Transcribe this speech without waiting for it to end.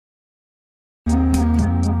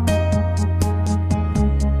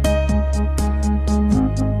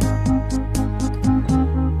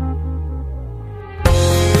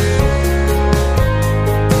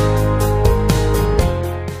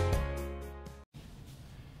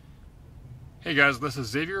Hey guys, this is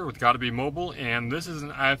Xavier with Gotta Be Mobile, and this is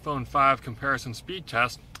an iPhone 5 comparison speed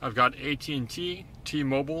test. I've got AT&T,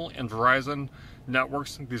 T-Mobile, and Verizon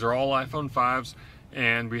networks. These are all iPhone 5s,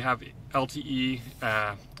 and we have LTE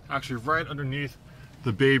actually right underneath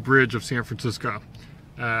the Bay Bridge of San Francisco.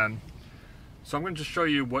 So I'm going to just show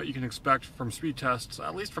you what you can expect from speed tests,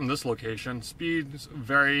 at least from this location. Speeds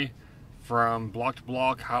vary from block to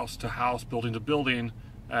block, house to house, building to building,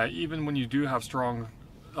 even when you do have strong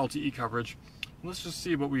LTE coverage. Let's just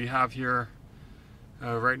see what we have here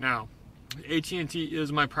right now. AT&T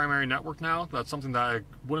is my primary network now. That's something that I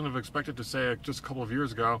wouldn't have expected to say just a couple of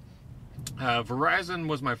years ago. Verizon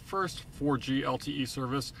was my first 4G LTE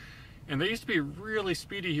service, and they used to be really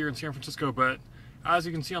speedy here in San Francisco, but as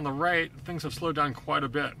you can see on the right, things have slowed down quite a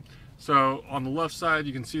bit. So on the left side,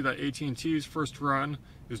 you can see that AT&T's first run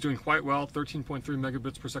is doing quite well, 13.3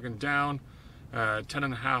 megabits per second down,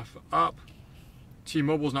 10.5 up.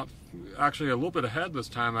 T-Mobile's not actually a little bit ahead this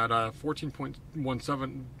time at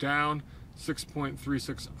 14.17 down,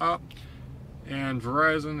 6.36 up, and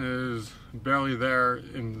Verizon is barely there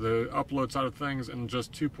in the upload side of things and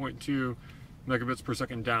just 2.2 megabits per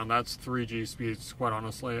second down. That's 3G speeds, quite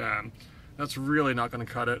honestly, and that's really not going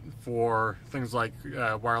to cut it for things like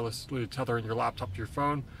wirelessly tethering your laptop to your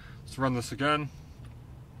phone. Let's run this again,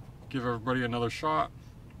 give everybody another shot.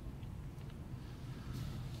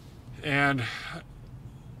 And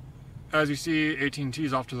as you see, AT&T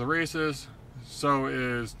is off to the races, so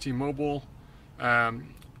is T-Mobile,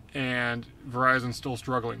 and Verizon's still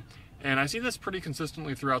struggling. And I see this pretty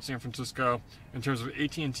consistently throughout San Francisco in terms of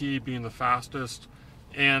AT&T being the fastest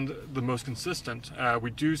and the most consistent. We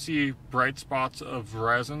do see bright spots of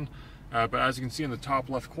Verizon, but as you can see in the top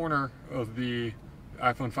left corner of the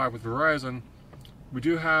iPhone 5 with Verizon, we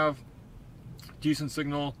do have decent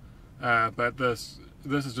signal, but this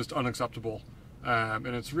is just unacceptable. And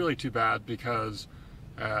it's really too bad because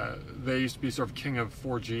they used to be sort of king of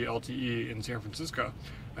 4G LTE in San Francisco.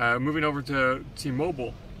 Moving over to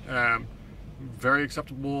T-Mobile, very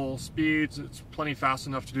acceptable speeds. It's plenty fast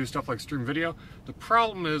enough to do stuff like stream video. The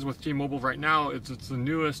problem is with T-Mobile right now, it's the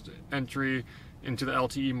newest entry into the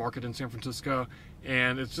LTE market in San Francisco,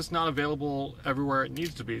 and it's just not available everywhere it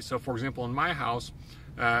needs to be. So for example, in my house,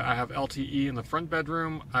 I have LTE in the front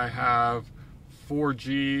bedroom, I have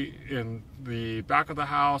 4G in the back of the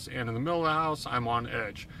house, and in the middle of the house I'm on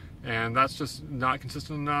edge, and that's just not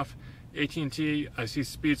consistent enough. AT&T, I see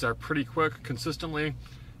speeds are pretty quick consistently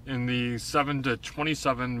in the 7 to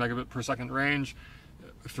 27 megabit per second range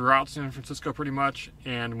throughout San Francisco pretty much,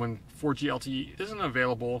 and when 4G LTE isn't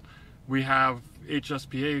available, we have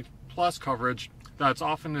HSPA plus coverage that's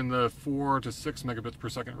often in the 4 to 6 megabits per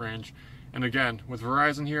second range. And again, with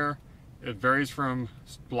Verizon here, it varies from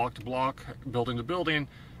block to block, building to building,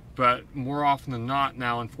 but more often than not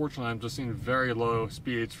now, unfortunately, I'm just seeing very low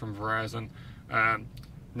speeds from Verizon.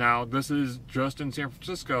 Now, this is just in San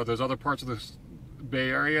Francisco. There's other parts of the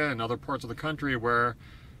Bay Area and other parts of the country where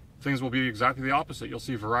things will be exactly the opposite. You'll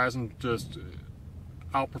see Verizon just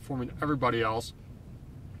outperforming everybody else,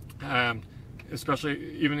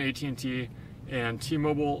 especially even AT&T and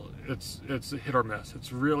T-Mobile. It's hit or miss.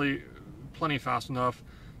 It's really plenty fast enough.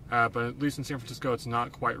 But at least in San Francisco, it's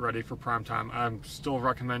not quite ready for prime time. I'm still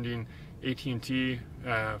recommending AT&T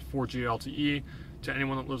 4G LTE to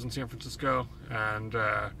anyone that lives in San Francisco, and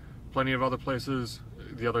plenty of other places.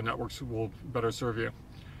 The other networks will better serve you.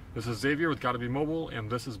 This is Xavier with Gotta Be Mobile, and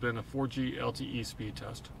this has been a 4G LTE speed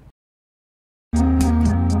test.